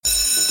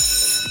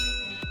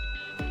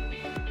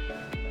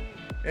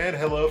And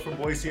hello from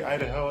Boise,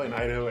 Idaho, and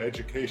Idaho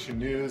Education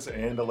News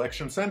and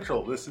Election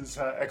Central. This is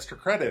Extra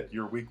Credit,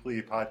 your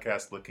weekly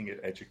podcast looking at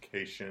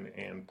education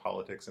and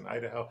politics in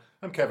Idaho.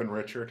 I'm Kevin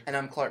Richert. And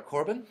I'm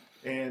Corbin.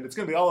 And it's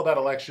going to be all about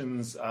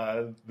elections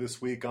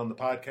this week on the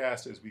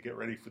podcast as we get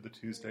ready for the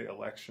Tuesday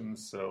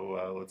elections.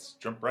 So let's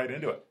jump right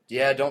into it.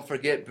 Yeah, don't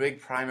forget,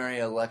 big primary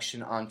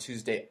election on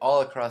Tuesday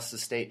all across the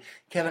state.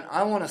 Kevin,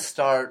 I want to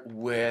start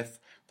with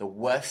the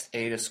West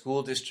Ada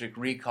School District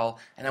recall,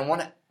 and I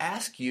want to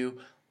ask you,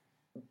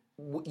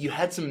 you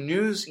had some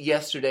news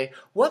yesterday.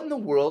 What in the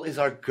world is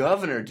our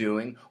governor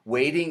doing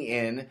wading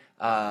in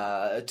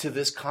to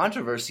this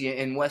controversy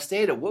in West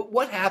Ada?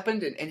 What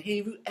happened, and have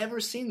you ever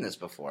seen this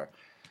before?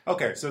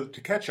 Okay, so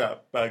to catch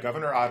up,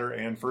 Governor Otter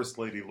and First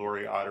Lady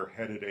Lori Otter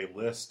headed a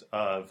list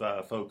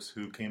of folks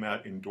who came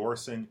out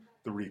endorsing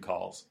the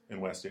recalls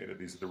in West Ada.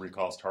 These are the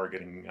recalls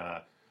targeting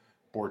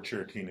Board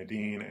Chair Tina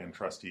Dean and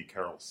Trustee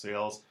Carol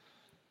Sales.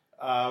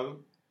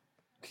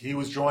 He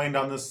was joined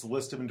on this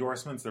list of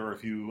endorsements. There were a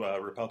few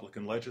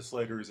Republican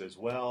legislators as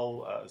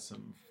well,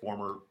 some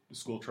former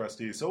school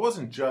trustees. So it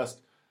wasn't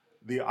just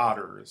the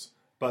Otters,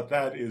 but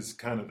that is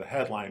kind of the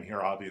headline here,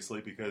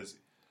 obviously, because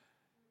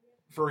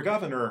for a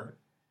governor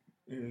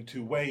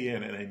to weigh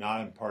in a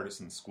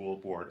nonpartisan school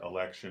board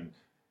election,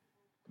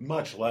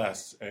 much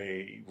less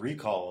a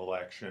recall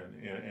election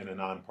in a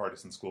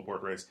nonpartisan school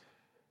board race,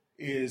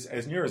 is,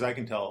 as near as I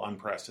can tell,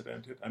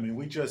 unprecedented. I mean,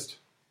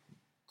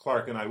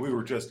 Clark and I, we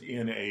were just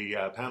in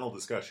a panel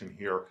discussion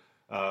here,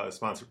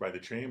 sponsored by the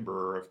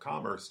Chamber of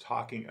Commerce,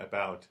 talking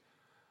about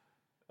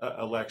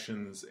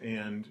elections,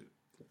 and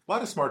a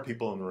lot of smart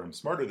people in the room,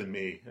 smarter than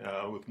me,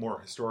 with more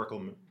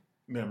historical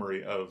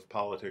memory of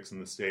politics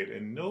in the state,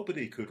 and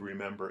nobody could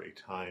remember a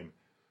time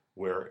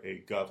where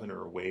a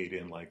governor weighed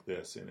in like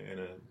this in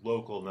a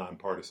local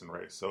nonpartisan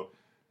race. So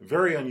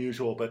very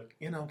unusual, but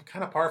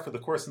kind of par for the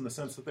course in the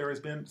sense that there has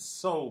been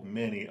so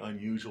many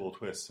unusual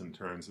twists and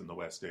turns in the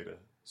West Ada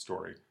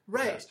story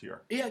last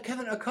year. Yeah,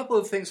 Kevin, a couple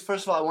of things.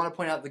 First of all, I want to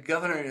point out the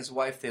governor and his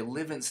wife, they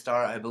live in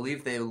Star. I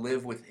believe they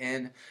live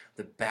within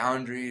the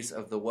boundaries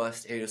of the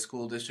West Ada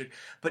School District.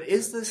 But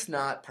is this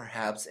not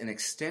perhaps an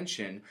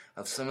extension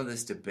of some of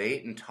this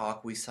debate and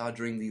talk we saw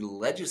during the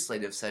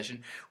legislative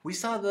session? We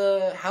saw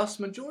the House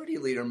Majority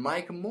Leader,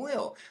 Mike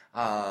Moyle,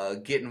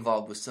 get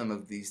involved with some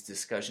of these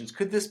discussions.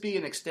 Could this be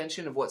an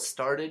extension of what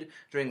started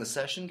during the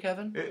session,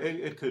 Kevin?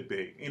 It could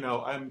be.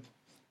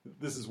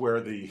 This is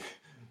where the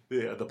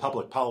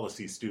public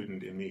policy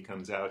student in me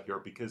comes out here,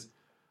 because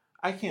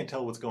I can't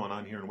tell what's going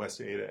on here in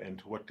West Ada, and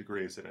to what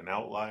degree is it an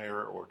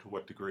outlier, or to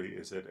what degree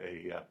is it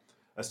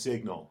a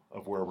signal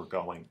of where we're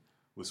going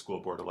with school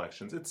board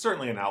elections. It's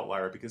certainly an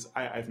outlier because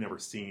I've never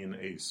seen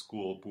a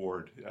school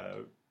board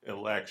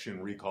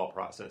election recall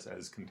process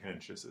as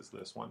contentious as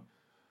this one.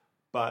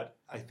 But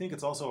I think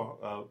it's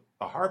also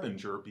a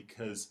harbinger,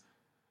 because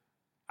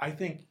I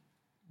think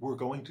we're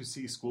going to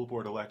see school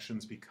board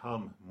elections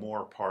become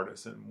more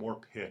partisan, more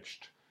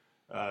pitched,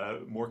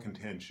 more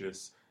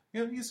contentious.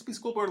 It used to be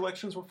school board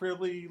elections were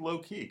fairly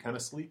low-key, kind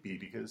of sleepy,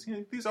 because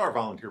these are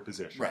volunteer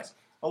positions. Right.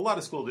 A lot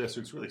of school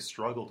districts really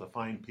struggle to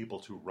find people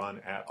to run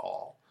at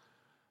all.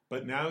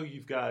 But now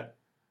you've got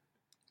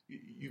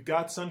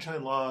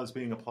sunshine laws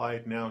being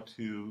applied now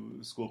to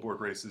school board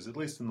races, at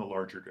least in the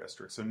larger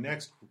districts. So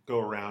next go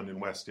around in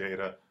West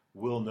Ada,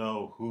 we'll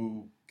know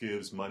who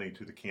gives money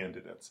to the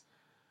candidates.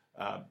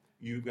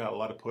 You've got a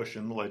lot of push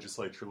in the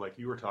legislature, like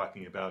you were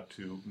talking about,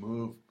 to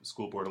move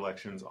school board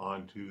elections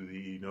onto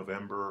the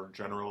November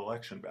general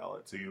election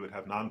ballot. So you would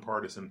have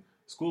nonpartisan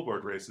school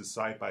board races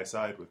side by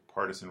side with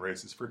partisan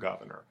races for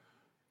governor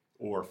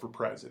or for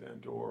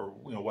president, or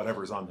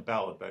whatever's on the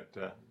ballot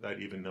that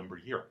even number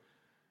year.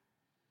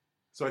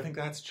 So I think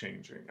that's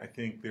changing. I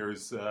think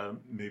there's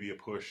maybe a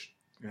push,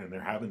 and there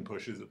have been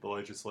pushes at the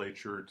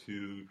legislature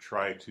to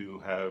try to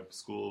have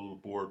school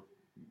board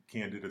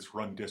candidates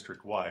run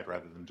district-wide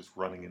rather than just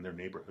running in their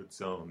neighborhood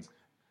zones,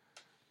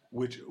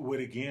 which would,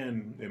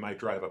 again, it might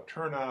drive up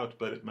turnout,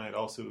 but it might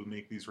also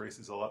make these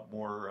races a lot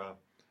more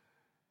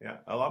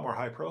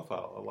high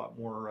profile, a lot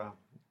more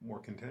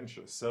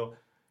contentious. So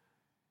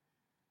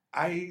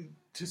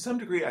to some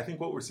degree, I think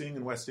what we're seeing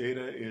in West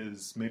Ada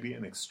is maybe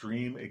an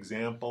extreme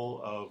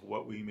example of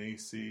what we may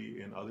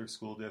see in other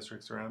school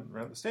districts around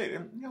the state.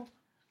 And,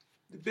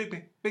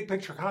 big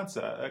picture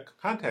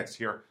context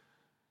here.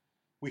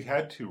 We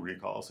had 2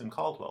 recalls in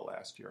Caldwell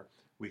last year.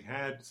 We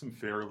had some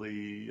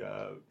fairly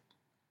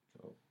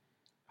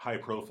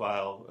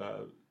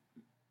high-profile,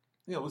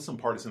 with some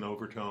partisan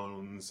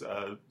overtones,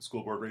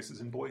 school board races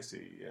in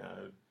Boise.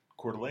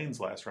 Coeur d'Alene's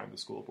last round of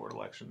school board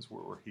elections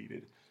were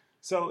heated.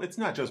 So it's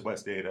not just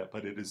West Ada,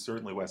 but it is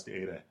certainly West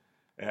Ada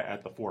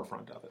at the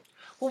forefront of it.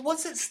 Well,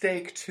 what's at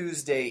stake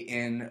Tuesday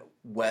in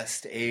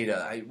West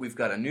Ada? We've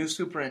got a new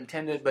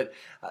superintendent, but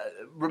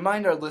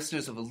remind our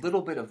listeners of a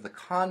little bit of the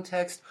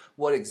context,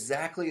 what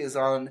exactly is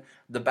on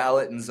the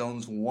ballot in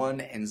Zones 1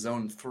 and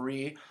Zone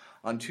 3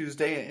 on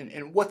Tuesday,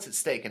 and what's at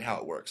stake and how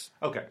it works.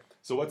 Okay,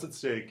 So what's at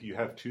stake? You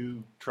have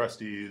 2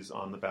 trustees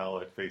on the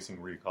ballot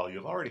facing recall.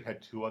 You've already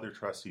had 2 other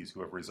trustees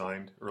who have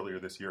resigned earlier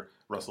this year,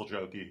 Russell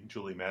Jokey,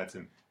 Julie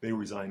Madsen. They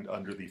resigned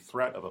under the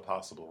threat of a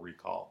possible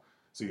recall.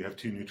 So you have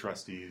 2 new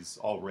trustees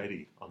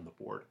already on the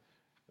board.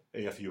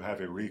 If you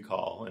have a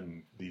recall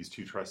and these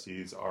 2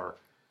 trustees are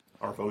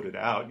voted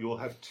out, you will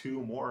have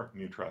 2 more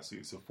new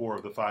trustees. So 4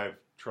 of the 5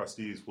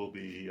 trustees will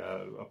be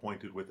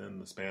appointed within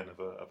the span of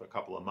a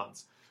couple of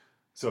months.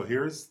 So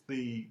here's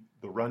the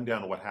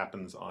rundown of what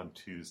happens on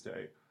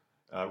Tuesday.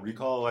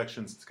 Recall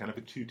elections, it's kind of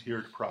a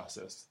 2-tiered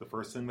process. The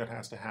first thing that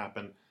has to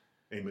happen,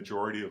 a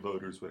majority of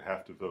voters would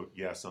have to vote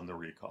yes on the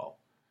recall.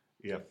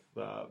 If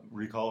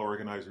recall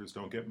organizers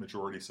don't get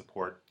majority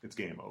support, it's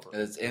game over.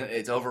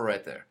 It's over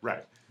right there.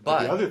 Right.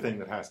 But the other thing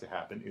that has to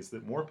happen is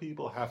that more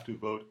people have to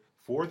vote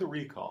for the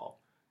recall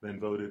than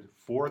voted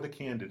for the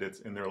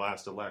candidates in their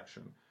last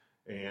election.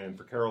 And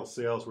for Carol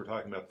Sales, we're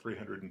talking about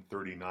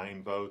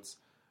 339 votes.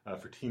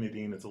 For Tina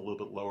Dean, it's a little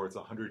bit lower. It's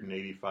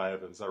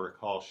 185. As I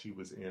recall, she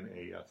was in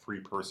a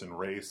 3-person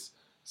race.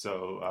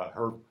 So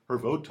her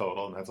vote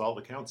total, and that's all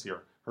that counts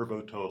here, her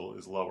vote total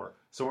is lower.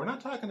 So we're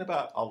not talking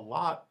about a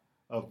lot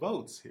of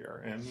votes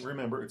here. And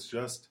remember, it's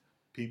just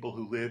people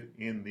who live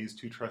in these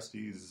 2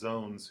 trustees'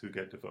 zones who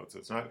get to vote. So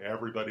it's not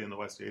everybody in the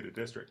West Ada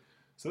district.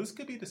 So this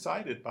could be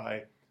decided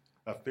by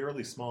a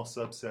fairly small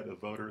subset of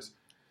voters.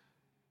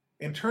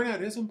 And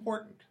turnout is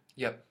important.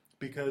 Yep.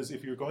 Because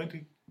if you're going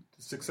to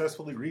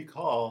successfully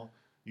recall,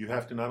 you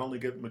have to not only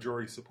get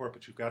majority support,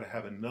 but you've got to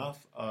have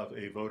enough of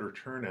a voter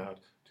turnout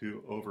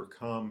to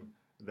overcome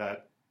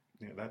that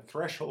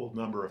threshold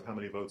number of how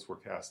many votes were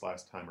cast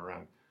last time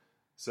around.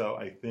 So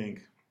I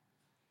think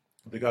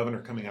the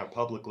governor coming out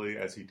publicly,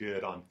 as he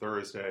did on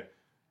Thursday,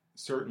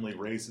 certainly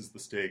raises the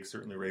stakes,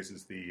 certainly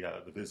raises the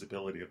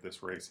visibility of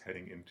this race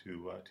heading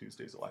into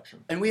Tuesday's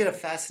election. And we had a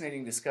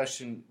fascinating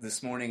discussion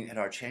this morning at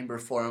our chamber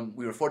forum.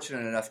 We were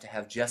fortunate enough to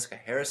have Jessica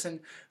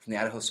Harrison from the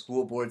Idaho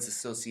School Boards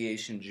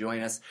Association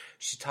join us.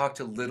 She talked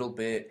a little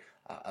bit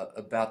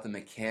about the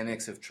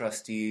mechanics of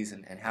trustees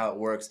and how it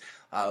works.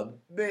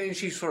 And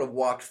she sort of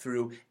walked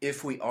through,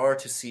 if we are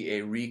to see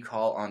a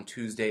recall on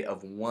Tuesday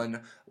of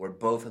one or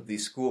both of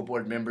these school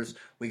board members,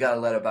 we got to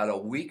let about a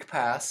week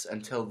pass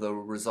until the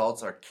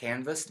results are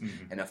canvassed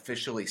and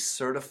officially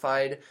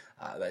certified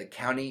by the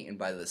county and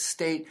by the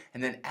state.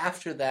 And then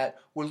after that,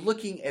 we're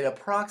looking at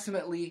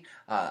approximately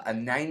a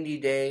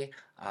 90-day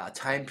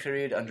time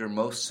period under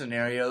most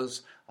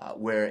scenarios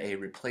where a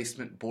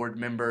replacement board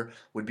member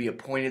would be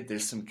appointed.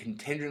 There's some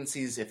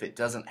contingencies if it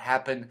doesn't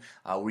happen,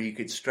 where you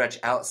could stretch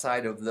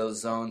outside of those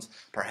zones,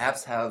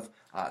 perhaps have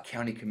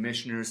county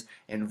commissioners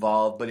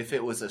involved. But if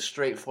it was a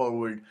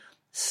straightforward,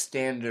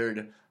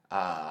 standard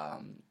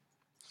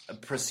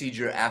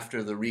procedure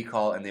after the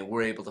recall and they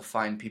were able to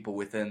find people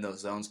within those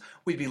zones,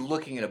 we'd be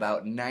looking at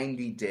about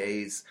 90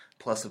 days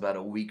plus about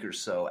a week or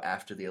so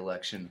after the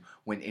election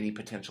when any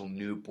potential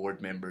new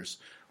board members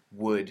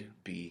would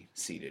be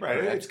seated. Right,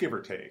 correct? it's give or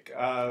take.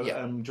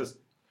 Yeah. Just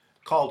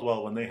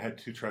Caldwell, when they had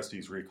 2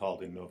 trustees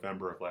recalled in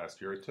November of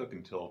last year, it took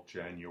until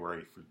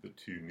January for the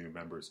 2 new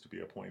members to be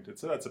appointed.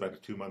 So that's about a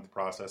 2-month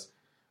process.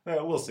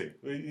 We'll see.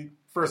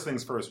 First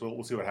things first,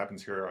 we'll see what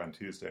happens here on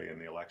Tuesday in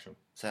the election.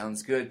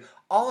 Sounds good.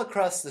 All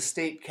across the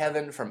state,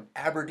 Kevin, from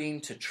Aberdeen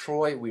to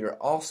Troy, we are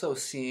also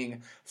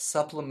seeing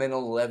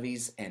supplemental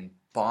levies and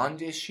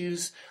bond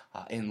issues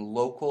in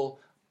local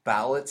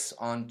ballots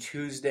on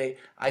Tuesday.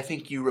 I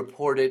think you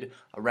reported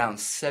around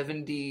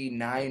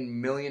 $79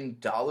 million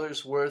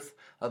worth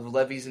of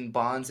levies and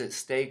bonds at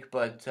stake,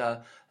 but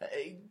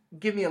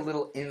give me a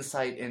little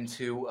insight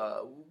into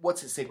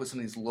what's at stake with some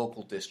of these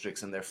local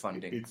districts and their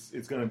funding.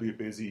 It's going to be a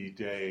busy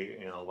day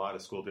in a lot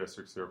of school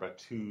districts. There are about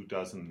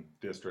 24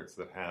 districts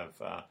that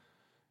have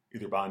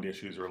either bond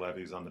issues or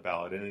levies on the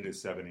ballot, and it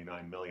is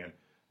 $79 million.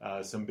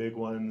 Some big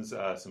ones,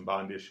 some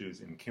bond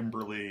issues in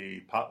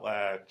Kimberly,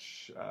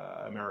 Potlatch,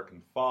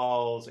 American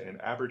Falls, and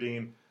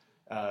Aberdeen.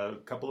 A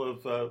couple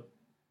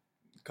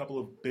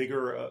of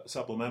bigger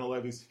supplemental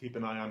levies to keep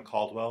an eye on.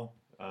 Caldwell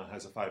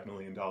has a $5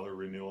 million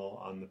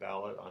renewal on the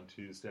ballot on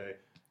Tuesday.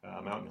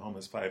 Mountain Home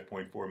has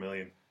 $5.4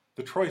 million.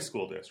 The Troy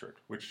School District,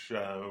 which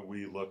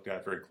we looked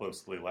at very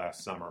closely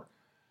last summer,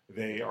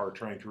 they are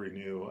trying to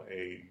renew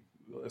a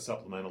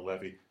supplemental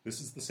levy. This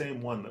is the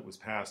same one that was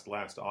passed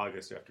last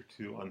August after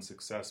 2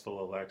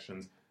 unsuccessful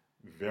elections.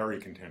 Very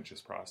contentious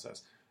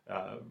process.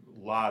 A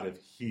lot of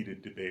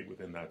heated debate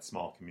within that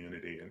small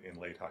community in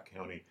Latah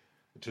County,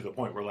 to the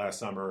point where last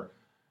summer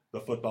the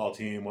football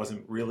team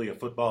wasn't really a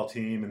football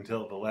team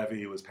until the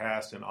levy was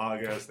passed in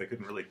August. They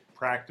couldn't really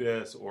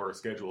practice or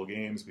schedule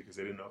games because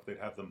they didn't know if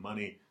they'd have the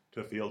money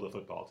to field a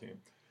football team.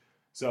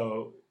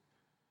 So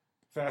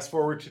fast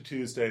forward to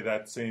Tuesday,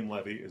 that same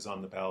levy is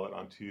on the ballot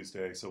on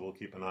Tuesday, so we'll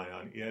keep an eye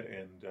on it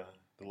and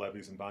the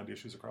levies and bond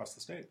issues across the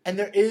state. And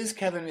there is,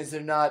 Kevin, is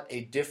there not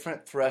a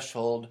different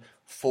threshold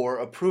for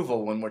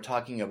approval when we're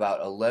talking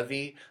about a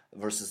levy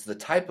versus the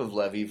type of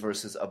levy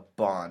versus a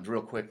bond,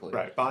 real quickly?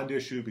 Right, bond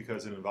issue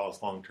because it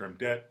involves long-term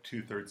debt,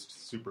 2/3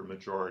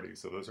 supermajority,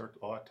 so those are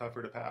a lot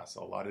tougher to pass.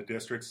 A lot of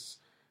districts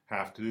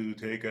have to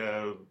take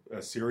a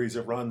series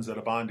of runs at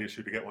a bond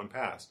issue to get one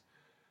passed.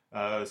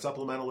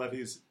 Supplemental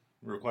levies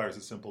requires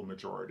a simple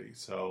majority,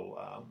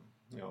 so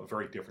a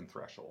very different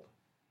threshold.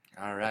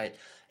 All right.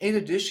 In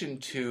addition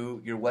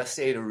to your West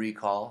Ada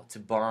recall to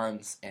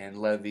bonds and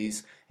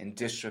levies in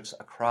districts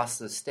across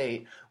the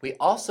state, we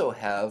also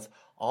have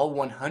all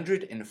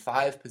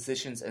 105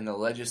 positions in the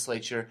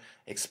legislature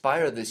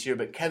expire this year.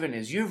 But Kevin,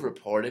 as you've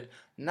reported,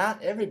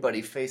 not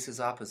everybody faces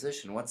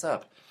opposition. What's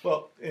up?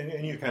 Well,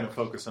 and you kind of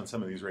focus on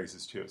some of these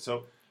races too.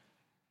 So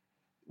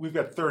we've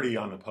got 30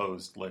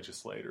 unopposed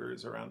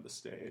legislators around the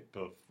state,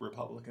 both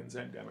Republicans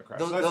and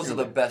Democrats. Those are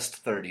the best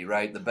 30,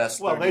 right? The best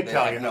 30. Well, they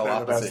tell you no they're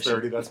the best opposition.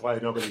 30. That's why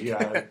nobody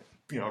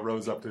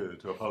rose up to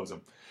oppose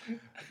them.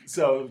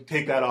 So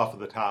take that off of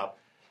the top.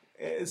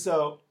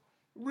 So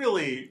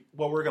really,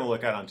 what we're going to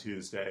look at on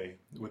Tuesday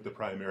with the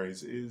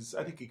primaries is,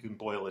 I think you can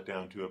boil it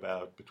down to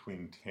about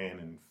between 10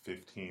 and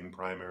 15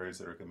 primaries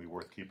that are going to be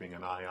worth keeping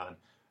an eye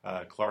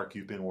on. Clark,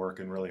 you've been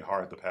working really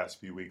hard the past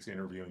few weeks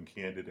interviewing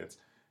candidates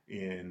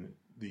in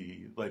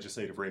the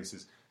legislative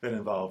races that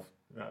involve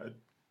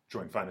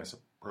Joint Finance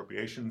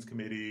Appropriations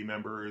Committee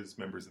members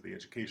of the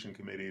education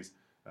committees,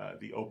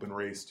 the open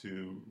race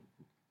to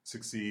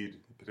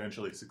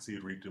potentially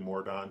succeed Reed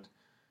DeMordaunt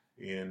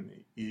in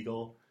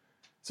Eagle.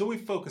 So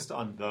we've focused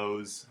on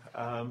those,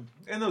 and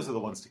those are the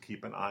ones to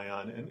keep an eye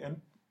on.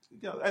 And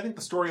I think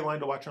the storyline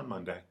to watch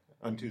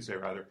on Tuesday,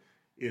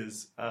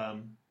 is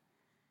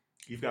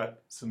you've got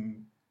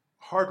some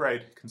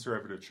hard-right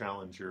conservative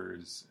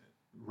challengers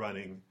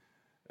running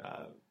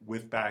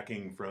with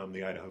backing from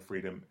the Idaho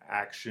Freedom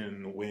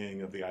Action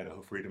wing of the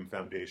Idaho Freedom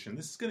Foundation.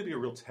 This is going to be a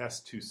real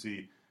test to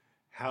see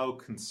how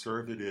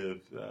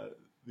conservative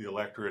the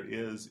electorate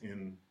is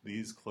in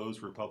these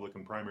closed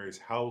Republican primaries.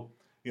 How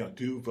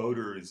do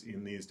voters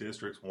in these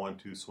districts want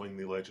to swing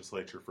the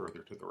legislature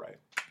further to the right?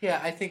 Yeah,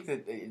 I think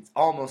that it's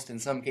almost in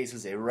some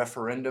cases a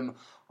referendum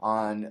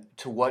on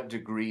to what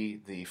degree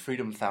the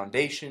Freedom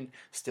Foundation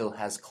still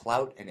has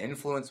clout and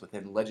influence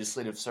within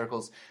legislative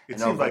circles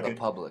and over the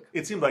public.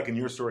 It seemed like in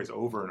your stories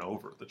over and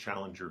over, the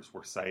challengers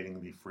were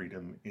citing the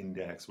Freedom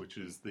Index, which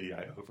is the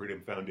Idaho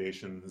Freedom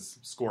Foundation's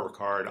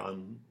scorecard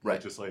on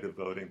legislative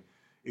voting.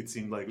 It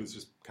seemed like it was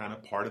just kind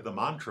of part of the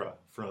mantra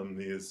from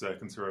these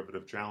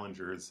conservative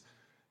challengers,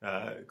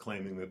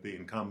 claiming that the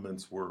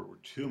incumbents were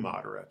too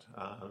moderate.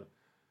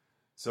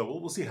 So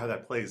we'll see how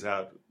that plays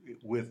out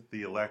with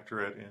the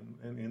electorate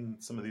and in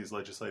some of these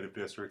legislative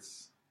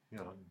districts.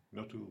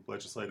 No two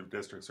legislative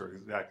districts are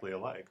exactly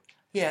alike.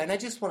 Yeah, and I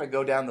just want to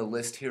go down the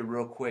list here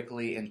real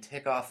quickly and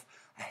tick off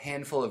a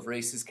handful of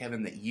races,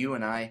 Kevin, that you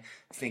and I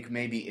think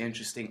may be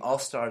interesting. I'll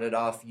start it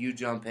off. You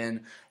jump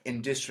in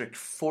District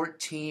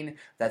 14.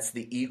 That's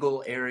the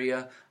Eagle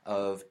area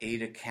of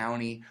Ada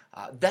County.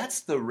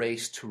 That's the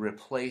race to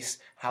replace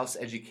House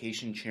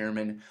Education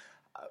Chairman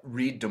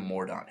Reed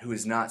DeMordaunt, who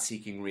is not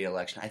seeking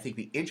re-election. I think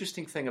the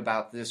interesting thing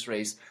about this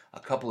race, a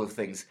couple of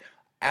things.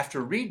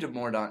 After Reed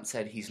DeMordaunt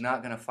said he's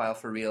not going to file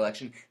for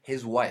re-election,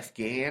 his wife,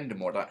 Gayanne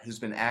DeMordaunt, who's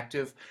been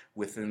active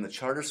within the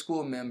charter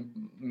school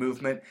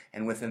movement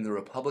and within the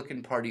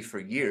Republican Party for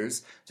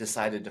years,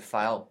 decided to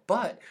file.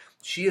 But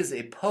she is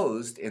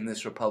opposed in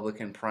this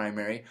Republican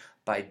primary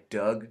by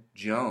Doug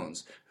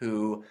Jones,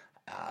 who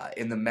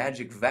in the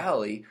Magic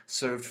Valley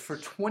served for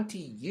 20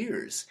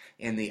 years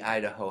in the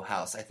Idaho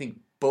House. I think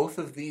both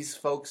of these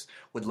folks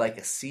would like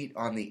a seat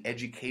on the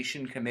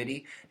Education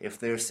Committee if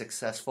they're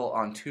successful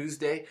on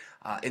Tuesday.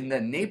 In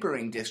the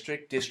neighboring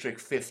district,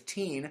 District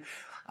 15,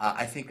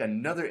 I think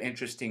another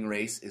interesting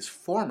race is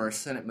former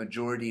Senate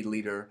Majority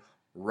Leader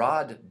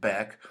Rod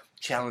Beck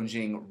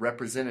challenging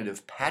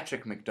Representative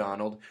Patrick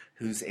McDonald,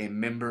 who's a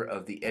member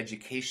of the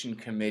Education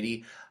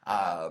Committee.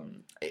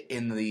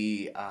 In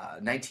the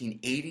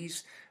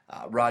 1980s,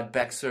 Rod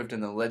Beck served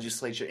in the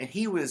legislature, and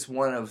he was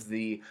one of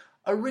the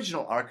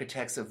original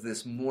architects of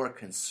this more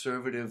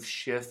conservative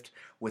shift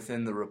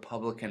within the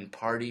Republican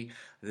Party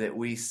that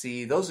we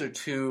see. Those are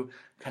two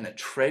kind of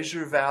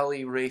Treasure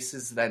Valley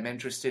races that I'm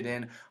interested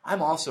in.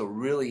 I'm also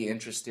really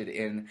interested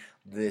in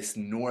this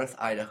North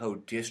Idaho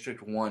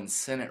District 1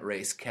 Senate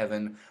race,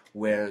 Kevin,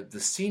 where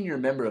the senior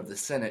member of the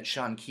Senate,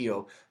 Sean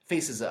Keogh,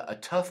 faces a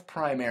tough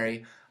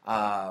primary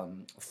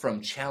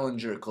from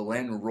challenger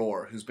Glenn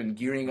Rohr, who's been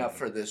gearing up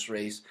for this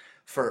race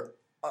for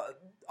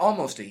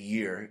almost a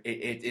year,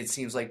 it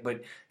seems like.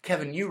 But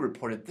Kevin, you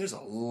reported there's a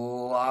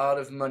lot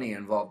of money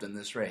involved in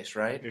this race,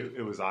 right?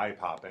 It was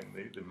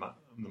eye-popping,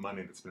 the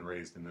money that's been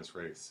raised in this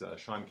race.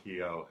 Sean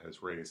Keogh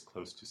has raised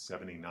close to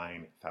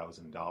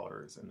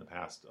 $79,000 in the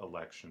past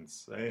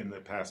elections, in the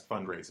past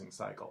fundraising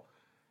cycle.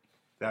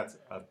 That's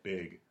a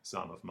big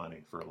sum of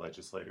money for a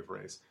legislative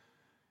race.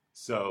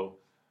 So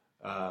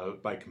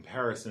by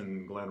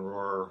comparison, Glenn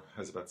Rohr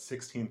has about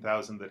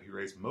 $16,000 that he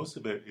raised. Most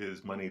of it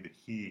is money that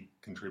he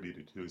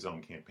contributed to his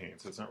own campaign.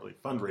 So it's not really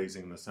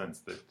fundraising in the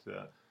sense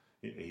that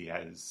he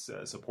has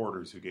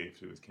supporters who gave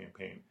to his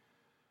campaign.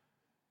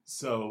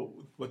 So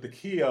what the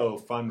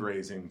Keogh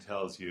fundraising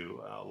tells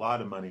you, a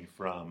lot of money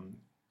from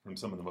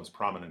some of the most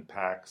prominent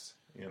PACs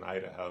in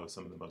Idaho,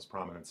 some of the most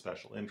prominent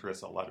special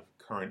interests, a lot of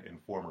current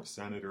and former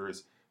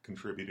senators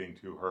contributing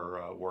to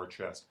her war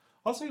chest.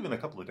 Also, even a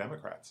couple of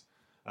Democrats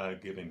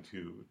giving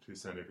to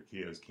Senator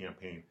Keough's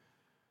campaign.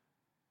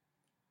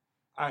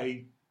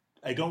 I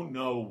don't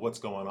know what's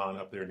going on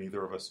up there.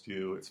 Neither of us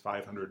do. It's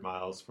 500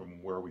 miles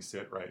from where we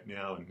sit right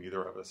now, and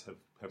neither of us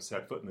have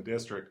set foot in the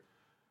district.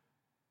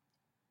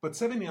 But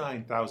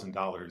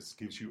 $79,000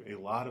 gives you a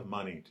lot of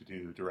money to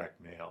do direct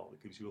mail.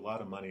 It gives you a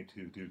lot of money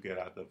to do get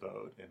out the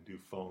vote and do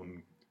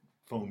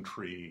phone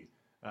tree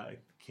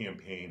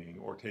campaigning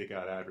or take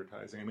out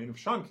advertising. I mean,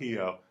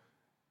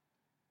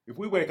 if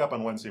we wake up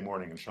on Wednesday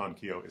morning and Sean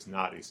Keough is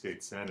not a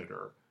state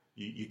senator,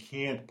 you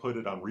can't put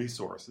it on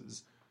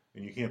resources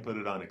and you can't put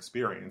it on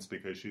experience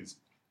because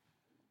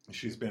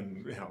she's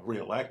been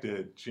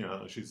reelected.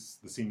 She's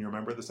the senior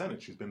member of the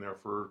Senate. She's been there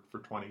for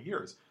 20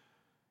 years.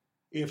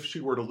 If she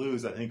were to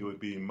lose, I think it would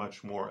be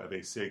much more of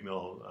a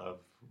signal of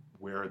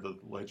where the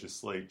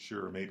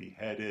legislature may be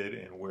headed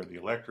and where the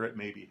electorate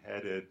may be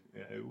headed.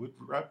 It would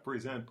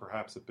represent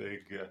perhaps a big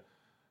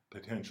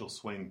potential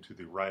swing to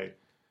the right.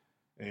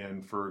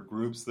 And for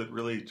groups that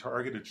really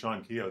targeted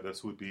Sean Keough,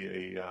 this would be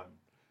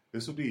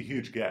a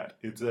huge get.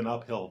 It's an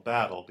uphill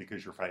battle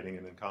because you're fighting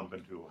an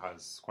incumbent who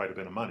has quite a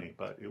bit of money,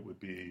 but it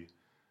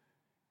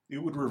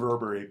would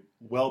reverberate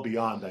well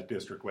beyond that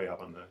district way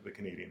up on the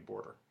Canadian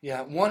border.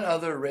 Yeah, one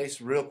other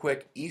race real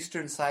quick,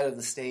 eastern side of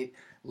the state,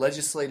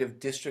 Legislative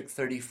District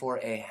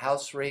 34A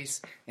House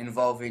race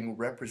involving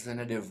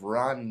Representative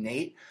Ron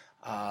Nate,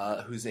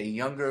 who's a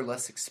younger,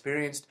 less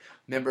experienced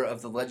member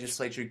of the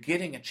legislature,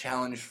 getting a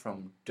challenge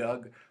from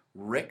Doug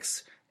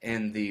Ricks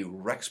in the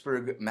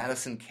Rexburg,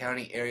 Madison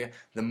County area.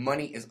 The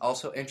money is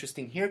also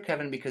interesting here,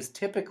 Kevin, because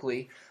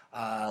typically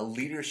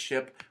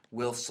leadership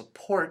will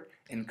support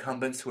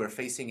incumbents who are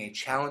facing a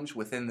challenge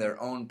within their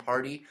own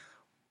party,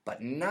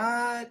 but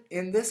not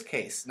in this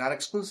case, not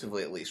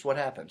exclusively at least. What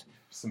happened?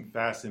 Some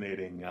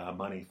fascinating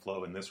money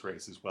flow in this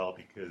race as well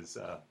because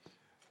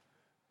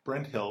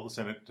Brent Hill, the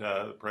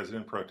Senate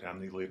President Pro Tem,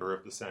 the leader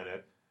of the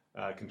Senate,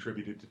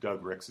 contributed to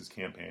Doug Ricks'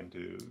 campaign,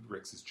 to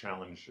Ricks'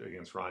 challenge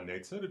against Ron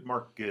Nate. So did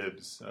Mark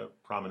Gibbs, a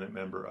prominent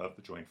member of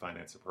the Joint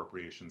Finance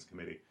Appropriations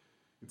Committee.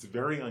 It's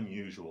very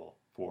unusual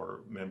for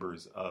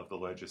members of the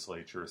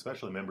legislature,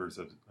 especially members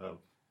of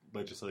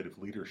legislative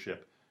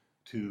leadership,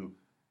 to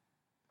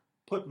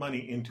put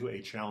money into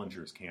a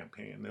challenger's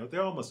campaign. They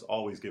almost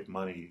always give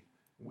money.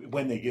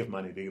 When they give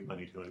money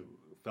to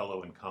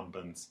fellow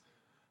incumbents.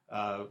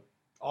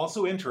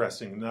 Also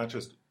interesting, not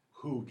just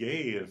who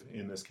gave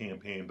in this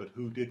campaign, but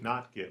who did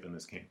not give in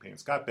this campaign.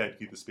 Scott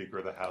Bedke, the Speaker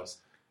of the House,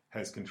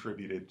 has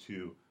contributed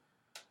to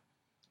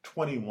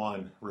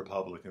 21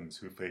 Republicans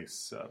who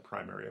face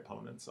primary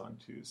opponents on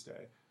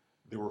Tuesday.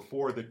 There were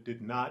 4 that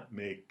did not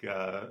make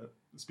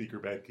Speaker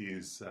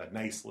Bedke's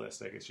nice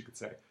list, I guess you could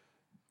say.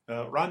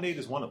 Ron Nate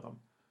is one of them.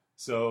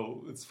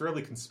 So it's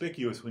fairly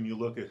conspicuous when you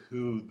look at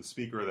who the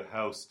Speaker of the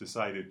House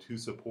decided to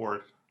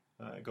support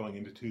going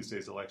into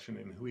Tuesday's election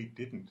and who he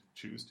didn't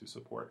choose to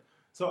support.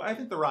 So I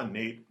think the Ron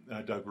Nate,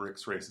 Doug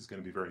Ricks race is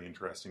going to be very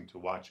interesting to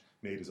watch.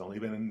 Nate has only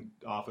been in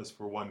office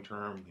for one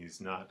term.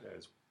 He's not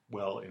as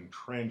well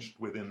entrenched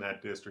within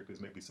that district as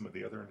maybe some of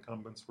the other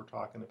incumbents we're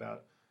talking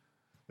about.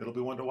 It'll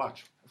be one to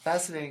watch.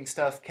 Fascinating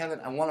stuff.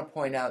 Kevin, I want to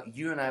point out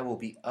you and I will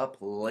be up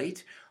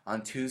late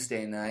on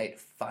Tuesday night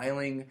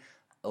filing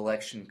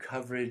election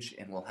coverage,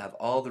 and we'll have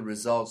all the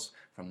results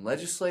from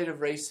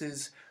legislative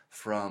races,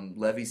 from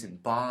levies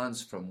and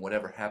bonds, from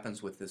whatever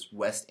happens with this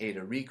West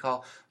Ada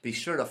recall. Be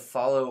sure to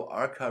follow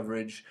our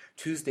coverage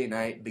Tuesday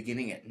night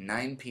beginning at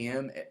 9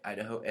 p.m. at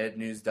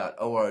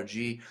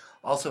idahoednews.org.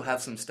 Also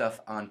have some stuff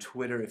on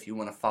Twitter if you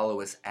want to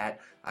follow us at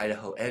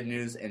Idaho Ed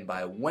News. And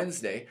by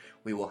Wednesday,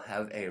 we will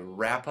have a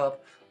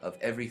wrap-up of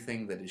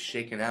everything that is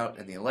shaken out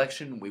in the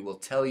election. We will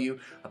tell you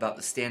about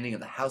the standing of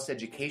the House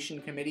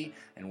Education Committee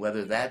and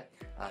whether that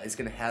is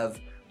going to have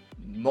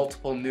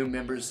multiple new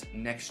members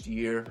next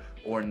year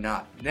or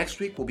not. Next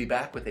week, we'll be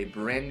back with a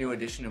brand new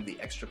edition of the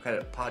Extra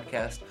Credit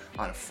Podcast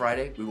on a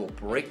Friday. We will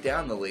break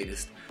down the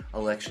latest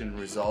election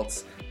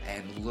results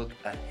and look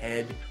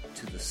ahead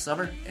to the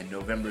summer and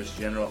November's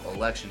general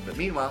election. But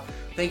meanwhile,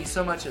 thank you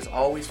so much as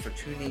always for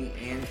tuning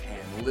in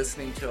and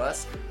listening to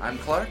us. I'm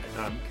Clark.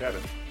 I'm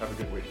Kevin. Have a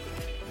good week.